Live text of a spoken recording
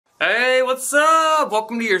what's up?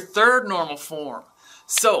 Welcome to your third normal form.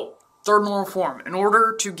 So, third normal form. In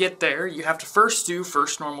order to get there, you have to first do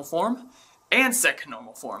first normal form and second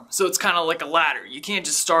normal form. So it's kind of like a ladder. You can't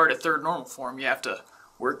just start at third normal form. You have to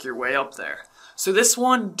work your way up there. So this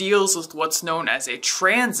one deals with what's known as a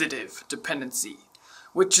transitive dependency,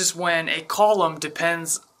 which is when a column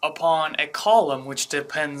depends upon a column which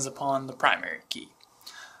depends upon the primary key.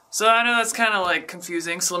 So I know that's kind of like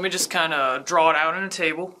confusing, so let me just kind of draw it out in a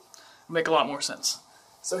table. It'll make a lot more sense.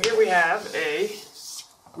 So here we have a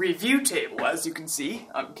review table, as you can see.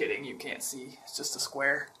 I'm kidding, you can't see, it's just a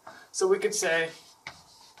square. So we could say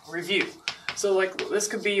review. So like this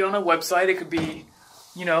could be on a website, it could be,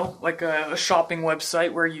 you know, like a shopping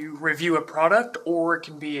website where you review a product, or it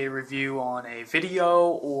can be a review on a video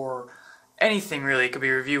or anything really. It could be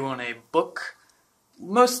a review on a book.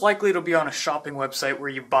 Most likely it'll be on a shopping website where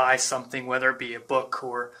you buy something, whether it be a book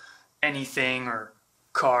or anything or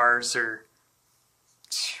cars or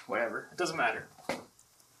whatever. It doesn't matter.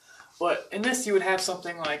 But in this you would have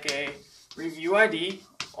something like a review ID,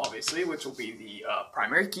 obviously, which will be the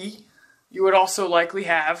primary key. You would also likely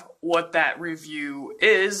have what that review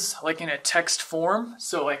is, like in a text form,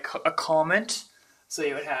 so like a comment. So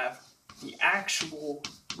you would have the actual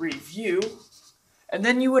review. And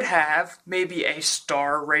then you would have maybe a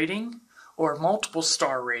star rating or multiple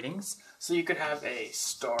star ratings. So you could have a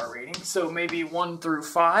star rating. So maybe 1 through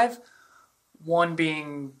 5, 1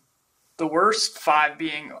 being the worst, 5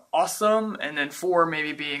 being awesome, and then 4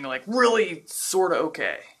 maybe being like really sort of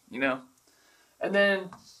okay, you know? And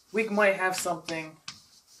then we might have something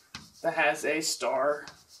that has a star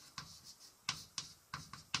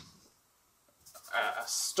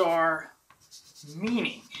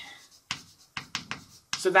meaning.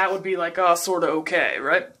 So that would be like, sort of okay,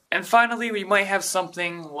 right? And finally, we might have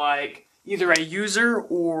something like either a user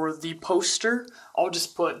or the poster. I'll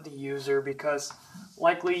just put the user because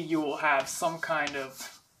likely you will have some kind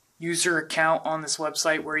of user account on this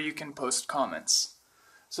website where you can post comments.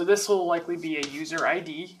 So this will likely be a user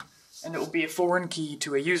ID, and it will be a foreign key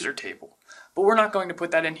to a user table. But we're not going to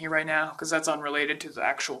put that in here right now because that's unrelated to the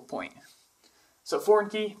actual point. So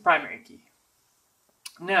foreign key, primary key.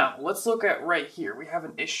 Now, let's look at right here. We have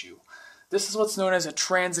an issue. This is what's known as a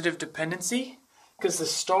transitive dependency, because the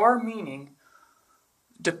star meaning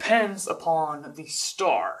depends upon the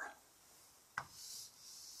star.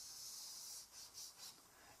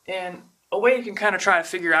 And a way you can kind of try to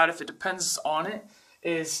figure out if it depends on it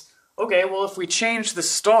is, okay, well, if we change the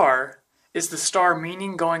star, is the star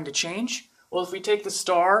meaning going to change? Well, if we take the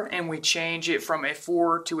star and we change it from a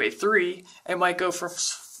 4 to a 3, it might go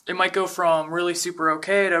from really super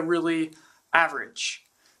okay to really average.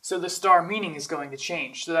 So the star meaning is going to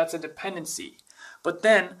change. So that's a dependency. But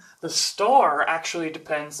then the star actually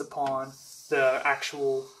depends upon the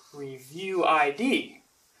actual review ID.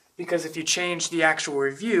 Because if you change the actual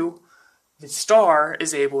review, the star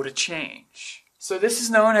is able to change. So this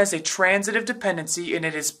is known as a transitive dependency, and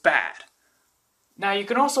it is bad. Now you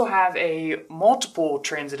can also have a multiple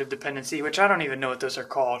transitive dependency, which I don't even know what those are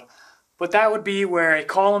called. But that would be where a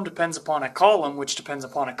column depends upon a column, which depends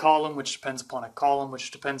upon a column, which depends upon a column,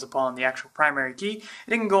 which depends upon the actual primary key.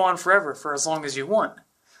 And it can go on forever for as long as you want.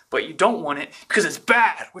 But you don't want it because it's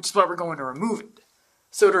bad, which is why we're going to remove it.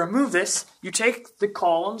 So to remove this, you take the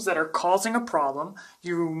columns that are causing a problem,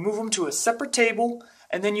 you move them to a separate table,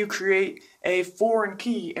 and then you create a foreign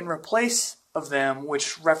key in replace of them,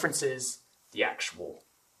 which references the actual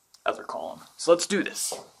other column. So let's do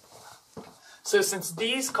this. So since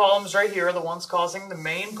these columns right here are the ones causing the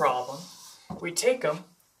main problem, we take them,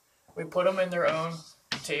 we put them in their own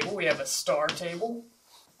table. We have a star table.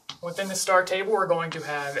 Within the star table, we're going to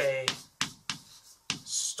have a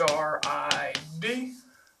star ID.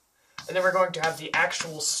 And then we're going to have the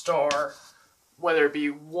actual star, whether it be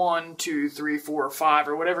 1, 2, 3, 4, or 5,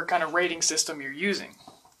 or whatever kind of rating system you're using.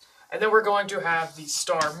 And then we're going to have the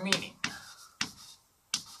star meaning.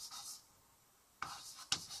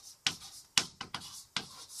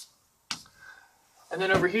 And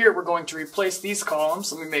then over here, we're going to replace these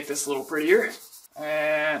columns. Let me make this a little prettier.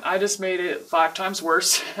 And I just made it 5 times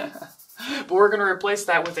worse. But we're going to replace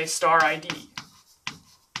that with a star ID,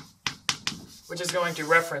 which is going to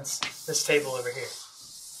reference this table over here.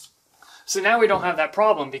 So now we don't have that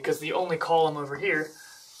problem because the only column over here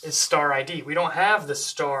is star ID. We don't have the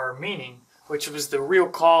star meaning, which was the real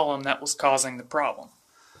column that was causing the problem.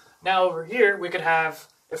 Now over here, we could have,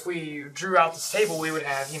 if we drew out this table, we would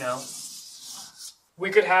have, you know, we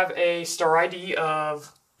could have a star ID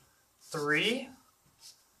of 3,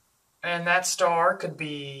 and that star could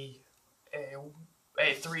be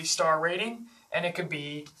a 3-star rating, and it could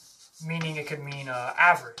be, meaning it could mean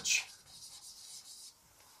average.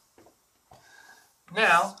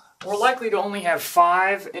 Now, we're likely to only have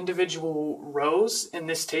 5 individual rows in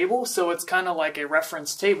this table, so it's kind of like a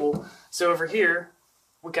reference table. So over here,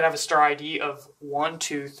 we could have a star ID of 1,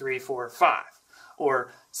 2, 3, 4, 5,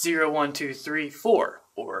 or 0, 1, 2, 3, 4,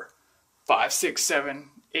 or 5, 6, 7,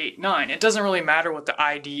 8, 9. It doesn't really matter what the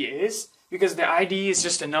ID is, because the ID is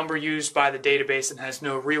just a number used by the database and has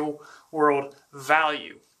no real-world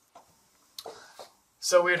value.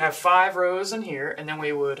 So we would have 5 rows in here, and then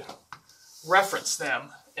we would reference them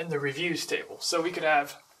in the reviews table. So we could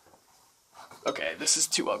have, okay, this is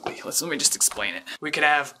too ugly. Let me just explain it. We could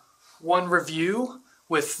have one review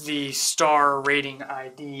with the star rating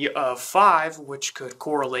ID of 5, which could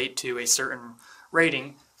correlate to a certain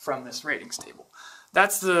rating from this ratings table.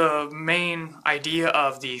 That's the main idea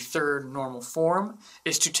of the third normal form,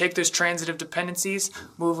 is to take those transitive dependencies,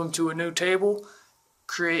 move them to a new table,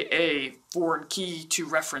 create a foreign key to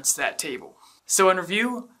reference that table. So in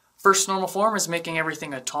review, first normal form is making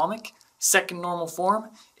everything atomic. Second normal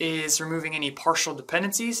form is removing any partial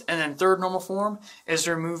dependencies. And then third normal form is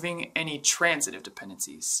removing any transitive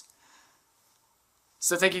dependencies.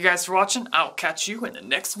 So thank you guys for watching. I'll catch you in the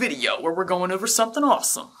next video where we're going over something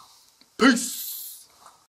awesome. Peace!